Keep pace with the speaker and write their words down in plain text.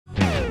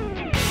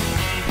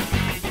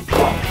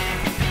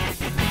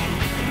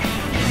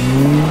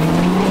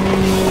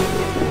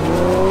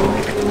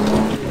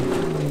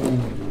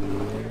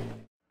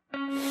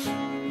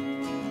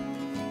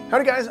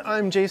Howdy guys,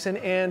 I'm Jason,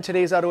 and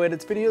today's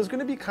AutoEdits video is going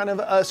to be kind of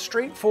a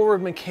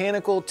straightforward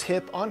mechanical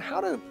tip on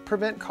how to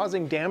prevent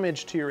causing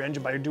damage to your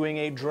engine by doing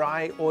a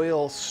dry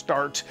oil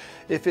start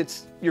if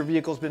your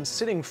vehicle's been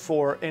sitting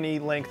for any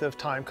length of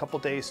time, couple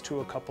days to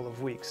a couple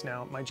of weeks.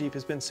 Now, my Jeep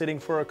has been sitting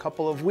for a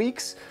couple of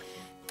weeks.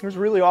 There's a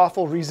really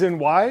awful reason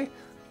why.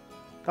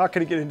 Not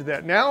going to get into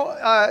that now.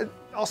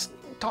 I'll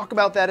talk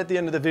about that at the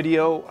end of the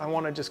video. I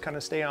want to just kind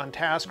of stay on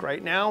task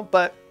right now,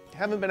 but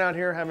haven't been out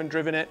here, haven't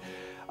driven it.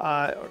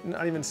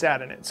 Not even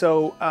sat in it.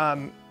 So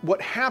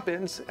what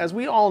happens, as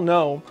we all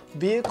know,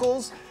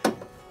 vehicles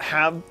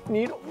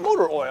need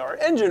motor oil or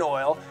engine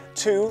oil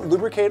to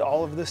lubricate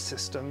all of the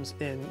systems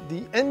in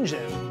the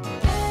engine.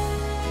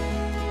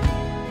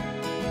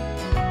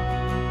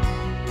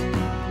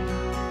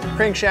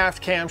 Crankshaft,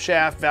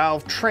 camshaft,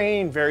 valve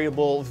train,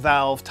 variable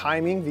valve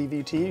timing,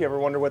 VVT. You ever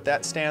wonder what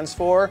that stands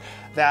for?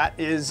 That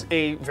is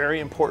a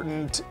very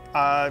important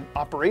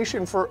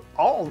operation for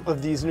all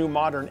of these new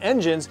modern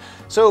engines.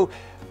 So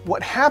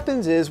what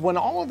happens is when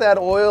all of that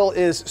oil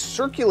is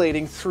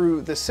circulating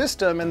through the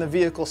system and the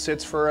vehicle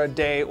sits for a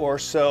day or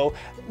so,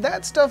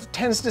 that stuff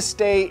tends to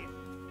stay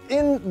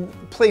in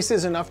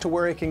places enough to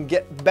where it can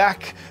get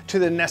back to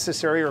the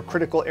necessary or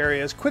critical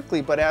areas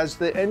quickly. But as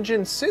the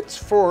engine sits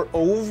for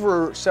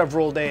over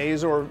several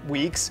days or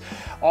weeks,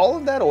 all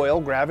of that oil,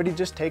 gravity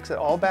just takes it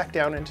all back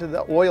down into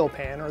the oil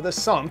pan or the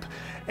sump,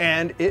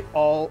 and it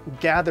all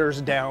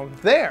gathers down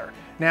there.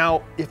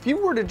 Now, if you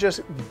were to just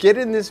get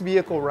in this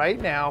vehicle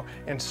right now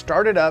and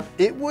start it up,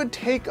 it would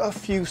take a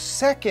few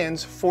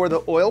seconds for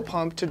the oil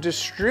pump to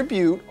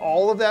distribute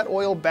all of that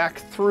oil back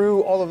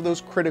through all of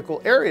those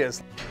critical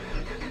areas.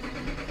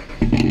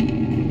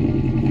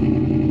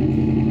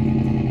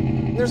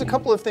 There's a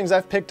couple of things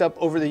I've picked up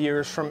over the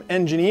years from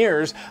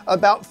engineers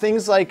about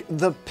things like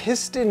the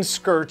piston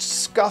skirts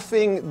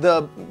scuffing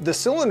the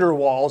cylinder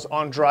walls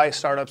on dry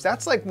startups.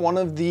 That's like one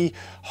of the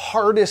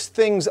hardest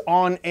things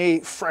on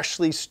a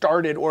freshly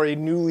started or a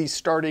newly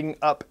starting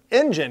up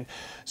engine.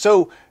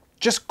 So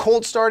just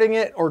cold starting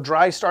it or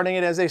dry starting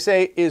it, as they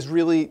say, is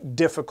really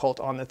difficult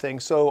on the thing.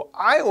 So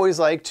I always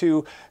like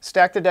to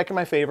stack the deck in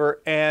my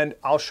favor, and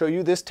I'll show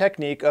you this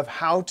technique of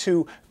how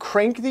to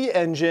crank the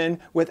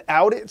engine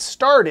without it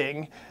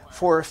starting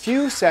for a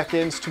few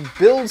seconds to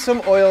build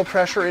some oil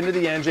pressure into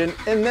the engine,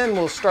 and then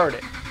we'll start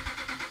it.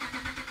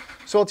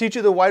 So I'll teach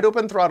you the wide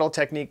open throttle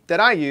technique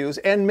that I use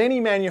and many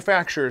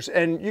manufacturers,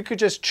 and you could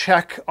just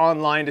check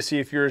online to see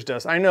if yours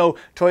does. I know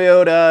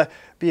Toyota,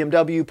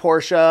 BMW,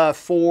 Porsche,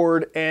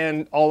 Ford,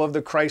 and all of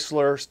the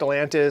Chrysler,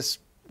 Stellantis,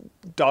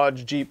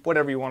 Dodge, Jeep,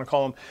 whatever you want to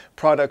call them,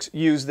 products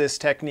use this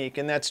technique.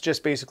 And that's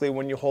just basically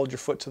when you hold your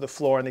foot to the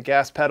floor on the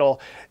gas pedal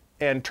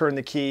and turn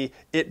the key,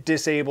 it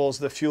disables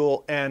the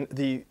fuel and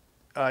the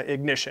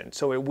ignition,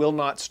 so it will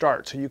not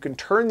start. So you can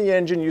turn the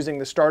engine using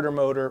the starter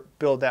motor,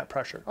 build that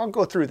pressure. I'll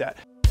go through that.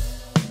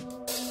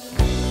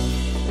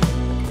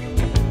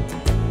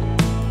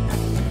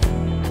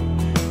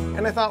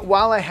 And I thought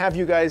while I have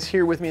you guys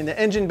here with me in the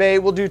engine bay,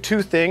 we'll do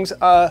two things.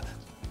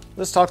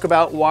 Let's talk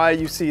about why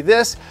you see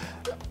this.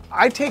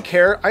 I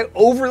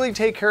overly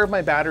take care of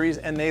my batteries,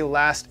 and they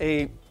last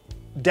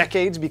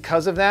decades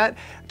because of that.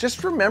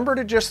 Just remember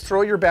to just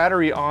throw your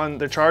battery on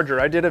the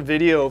charger. I did a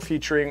video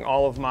featuring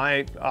all of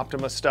my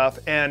Optima stuff,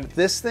 and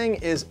this thing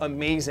is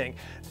amazing.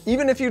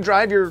 Even if you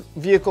drive your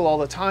vehicle all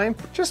the time,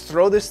 just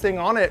throw this thing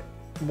on it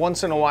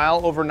once in a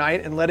while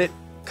overnight and let it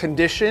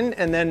condition,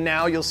 and then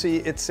now you'll see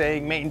it's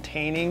saying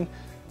maintaining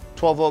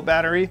 12-volt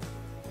battery.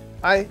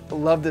 I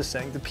love this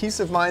thing, the peace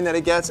of mind that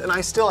it gets, and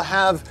I still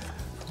have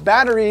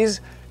batteries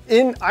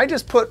in. I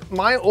just put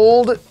my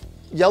old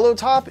yellow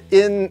top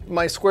in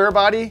my square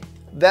body.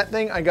 That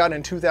thing I got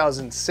in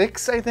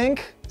 2006, I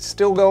think,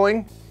 still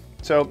going.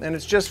 So, and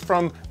it's just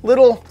from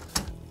little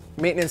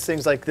maintenance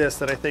things like this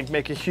that I think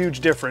make a huge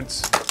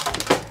difference.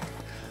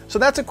 So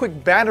that's a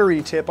quick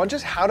battery tip on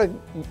just how to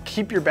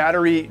keep your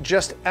battery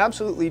just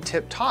absolutely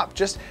tip top.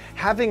 Just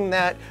having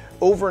that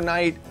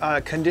overnight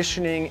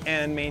conditioning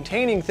and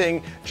maintaining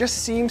thing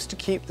just seems to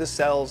keep the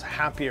cells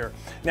happier.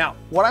 Now,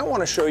 what I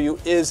want to show you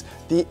is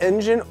the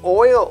engine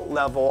oil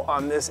level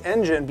on this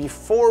engine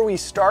before we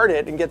start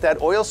it and get that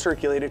oil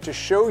circulated to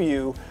show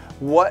you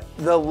what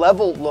the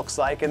level looks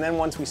like. And then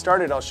once we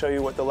start it, I'll show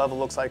you what the level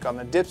looks like on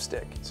the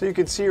dipstick. So you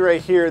can see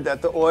right here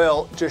that the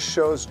oil just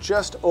shows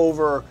just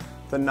over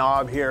the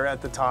knob here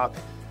at the top.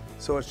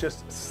 So it's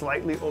just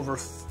slightly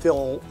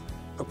overfill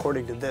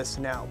according to this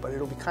now, but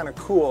it'll be kind of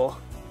cool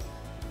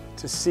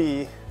to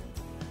see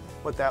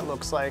what that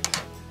looks like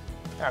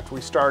after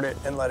we start it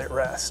and let it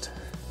rest.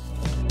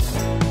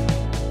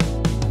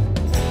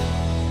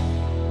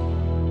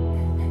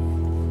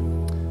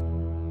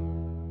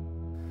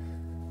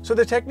 So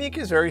the technique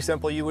is very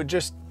simple. You would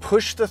just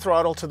push the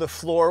throttle to the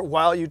floor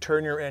while you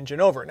turn your engine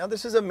over. Now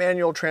this is a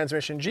manual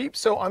transmission Jeep,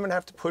 so I'm gonna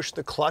have to push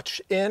the clutch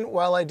in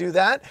while I do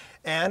that,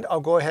 and I'll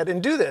go ahead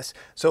and do this.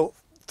 So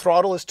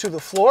throttle is to the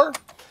floor.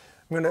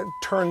 I'm gonna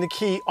turn the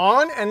key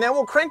on, and then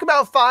we'll crank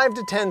about 5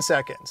 to 10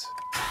 seconds.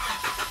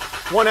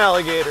 1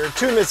 alligator,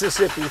 2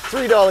 Mississippi,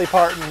 3 Dolly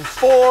Parton,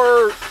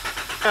 4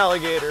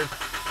 alligator.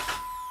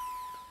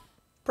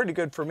 pretty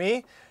good for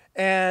me.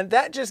 And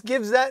that just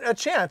gives that a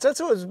chance. That's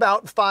what was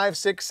about 5,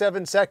 6,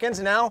 7 seconds.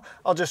 Now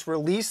I'll just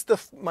release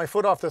my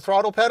foot off the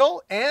throttle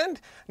pedal,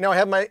 and now I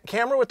have my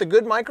camera with the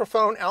good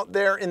microphone out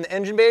there in the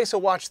engine bay. So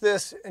watch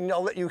this, and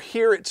I'll let you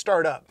hear it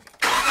start up.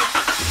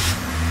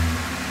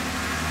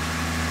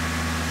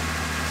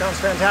 Sounds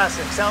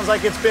fantastic. Sounds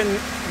like it's been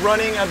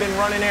running. I've been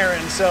running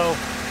errands, so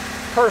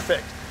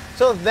perfect.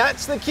 So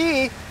that's the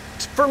key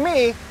for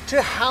me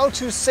to how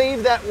to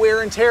save that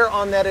wear and tear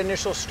on that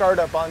initial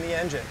startup on the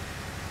engine.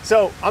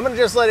 So I'm gonna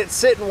just let it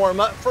sit and warm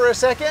up for a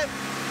second.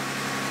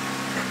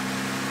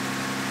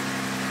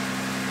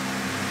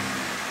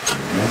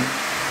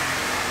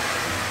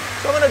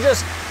 So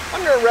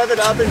I'm gonna rev it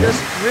up and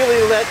just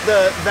really let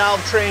the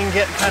valve train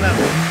get kind of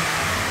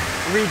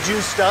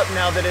rejuiced up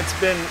now that it's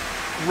been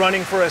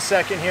running for a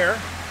second here.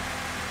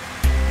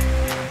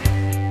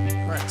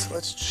 All right, so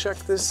let's check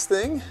this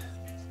thing.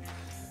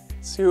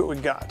 See what we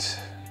got.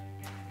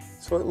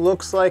 So it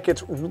looks like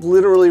it's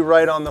literally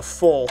right on the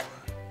full.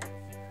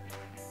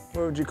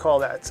 What would you call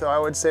that? So I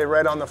would say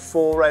right on the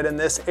full, right in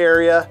this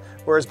area,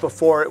 whereas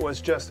before it was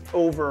just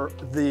over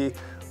the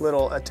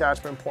little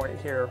attachment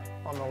point here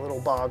on the little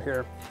bob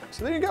here.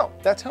 So there you go.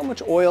 That's how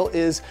much oil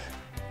is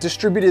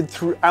distributed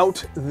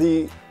throughout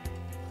the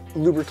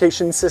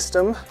lubrication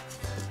system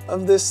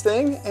of this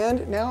thing.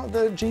 And now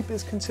the Jeep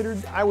is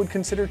considered, I would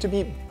consider to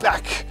be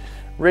back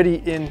ready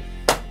in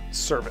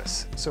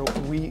service. So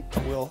we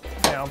will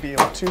now be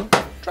able to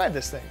drive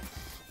this thing.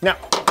 Now,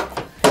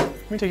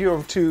 let me take you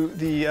over to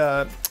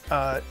the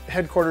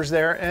headquarters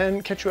there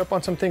and catch you up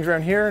on some things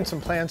around here and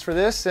some plans for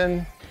this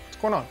and what's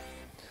going on.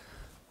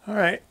 All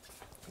right,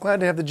 glad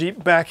to have the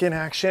Jeep back in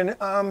action.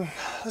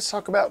 Let's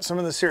talk about some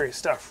of the serious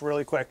stuff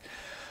really quick.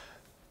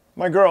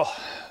 My girl,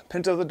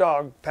 Pinto the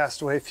dog,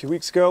 passed away a few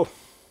weeks ago,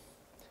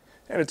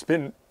 and it's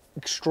been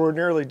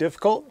extraordinarily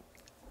difficult.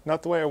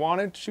 Not the way I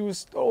wanted. She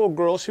was an old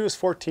girl, she was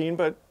 14,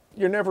 but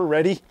you're never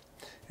ready.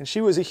 And she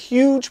was a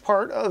huge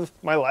part of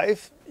my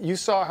life. You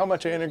saw how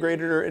much I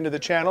integrated her into the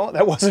channel.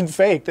 That wasn't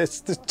fake. This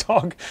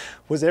dog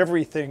was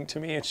everything to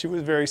me, and she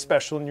was very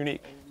special and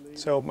unique.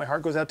 So my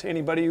heart goes out to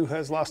anybody who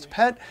has lost a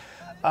pet.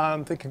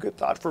 Think a good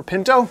thought for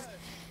Pinto.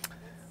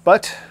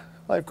 But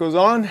life goes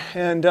on,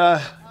 and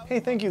hey,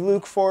 thank you,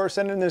 Luke, for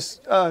sending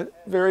this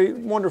very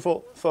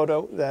wonderful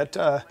photo that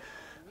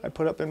I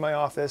put up in my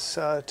office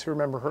to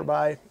remember her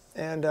by,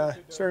 and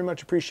it's very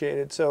much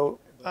appreciated. So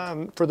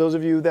for those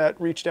of you that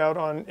reached out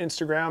on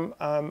Instagram,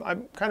 I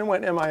kind of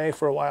went MIA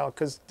for a while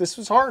because this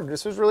was hard.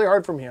 This was really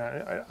hard for me.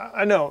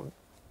 I know.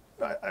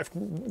 I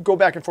go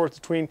back and forth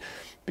between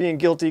being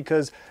guilty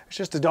because it's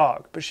just a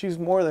dog, but she's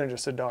more than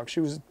just a dog.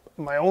 She was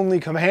my only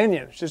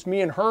companion. It's just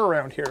me and her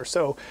around here.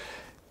 So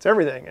it's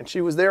everything. And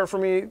she was there for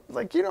me,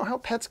 like, you know, how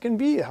pets can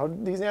be, how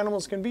these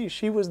animals can be.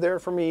 She was there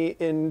for me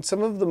in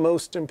some of the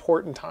most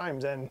important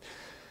times. And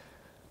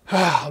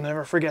I'll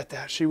never forget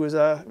that. She was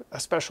a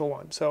special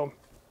one. So,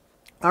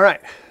 all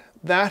right,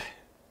 that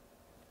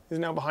is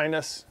now behind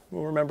us.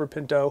 We'll remember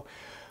Pinto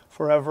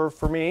forever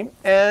for me.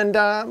 And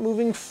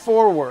moving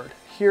forward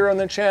here on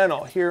the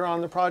channel, here on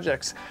the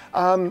projects,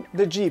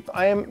 the Jeep.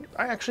 I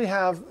actually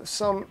have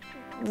some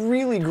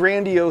really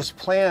grandiose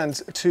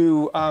plans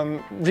to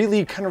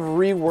really kind of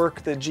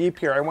rework the Jeep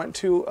here. I went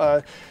to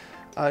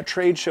a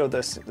trade show,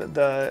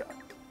 the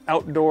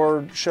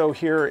outdoor show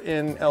here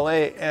in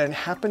LA, and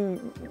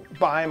happened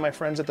by my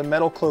friends at the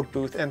Metal Cloak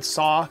booth and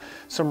saw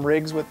some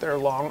rigs with their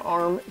long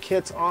arm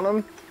kits on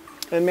them.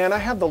 And man, I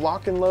have the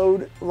lock and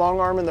load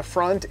long arm in the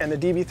front and the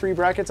DB3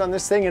 brackets on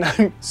this thing, and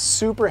I'm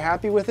super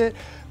happy with it.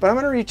 But I'm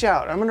gonna reach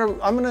out. I'm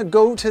gonna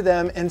go to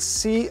them and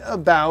see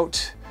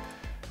about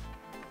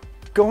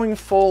going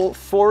full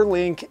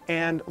 4-link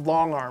and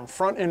long arm,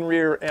 front and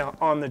rear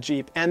on the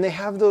Jeep. And they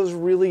have those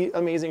really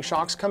amazing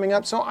shocks coming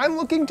up. So I'm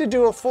looking to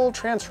do a full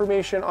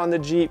transformation on the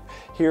Jeep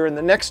here in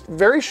the next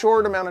very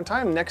short amount of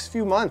time, next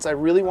few months. I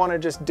really want to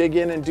just dig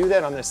in and do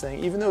that on this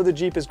thing. Even though the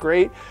Jeep is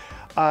great,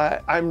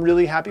 I'm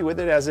really happy with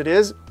it as it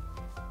is.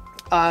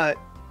 I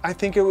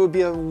think it would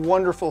be a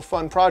wonderful,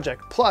 fun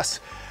project. Plus,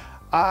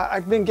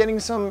 I've been getting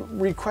some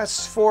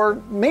requests for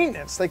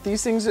maintenance. Like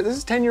these things, this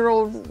is a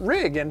 10-year-old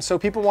rig, and so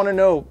people want to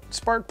know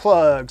spark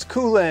plugs,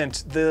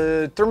 coolant,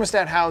 the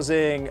thermostat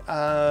housing,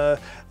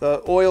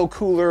 the oil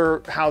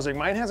cooler housing.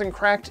 Mine hasn't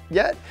cracked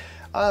yet.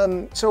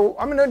 So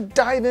I'm gonna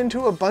dive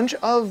into a bunch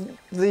of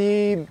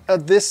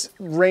this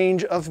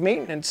range of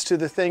maintenance to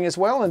the thing as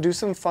well, and do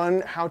some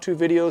fun how-to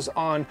videos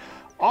on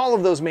all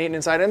of those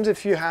maintenance items.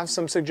 If you have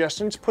some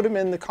suggestions, put them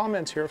in the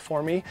comments here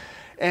for me.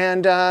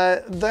 And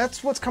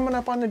that's what's coming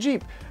up on the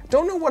Jeep.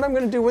 Don't know what I'm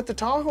gonna do with the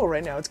Tahoe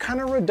right now. It's kind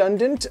of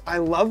redundant. I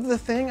love the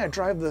thing. I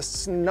drive the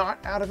snot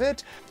out of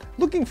it.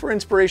 Looking for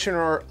inspiration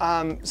or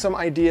some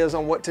ideas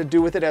on what to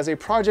do with it as a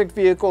project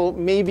vehicle.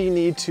 Maybe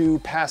need to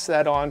pass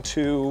that on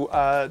to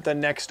the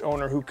next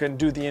owner who can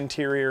do the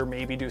interior,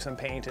 maybe do some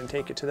paint and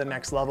take it to the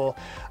next level.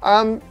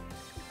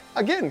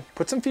 Again,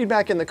 put some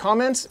feedback in the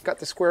comments. Got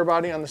the square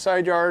body on the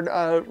side yard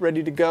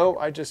ready to go.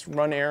 I just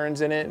run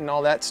errands in it and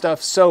all that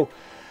stuff. So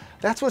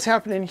that's what's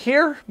happening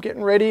here. I'm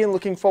getting ready and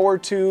looking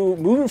forward to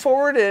moving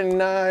forward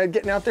and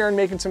getting out there and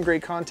making some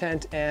great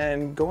content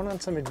and going on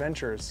some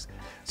adventures.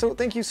 So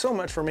thank you so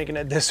much for making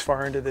it this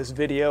far into this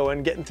video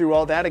and getting through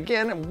all that.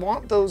 Again, I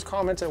want those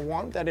comments, I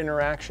want that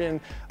interaction.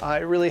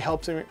 It really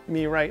helps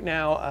me right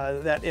now.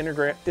 That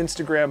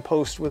Instagram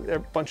post with a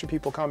bunch of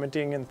people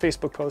commenting and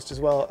Facebook post as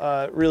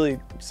well really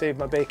saved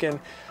my bacon.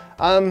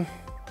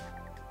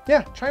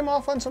 Yeah, chime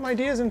off on some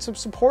ideas and some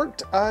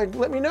support.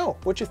 Let me know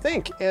what you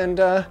think. And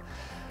I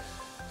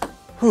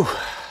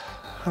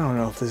don't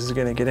know if this is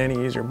gonna get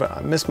any easier, but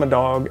I miss my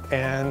dog.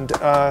 And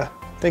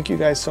thank you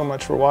guys so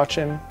much for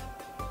watching.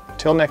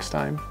 Till next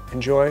time,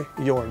 enjoy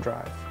your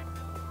drive.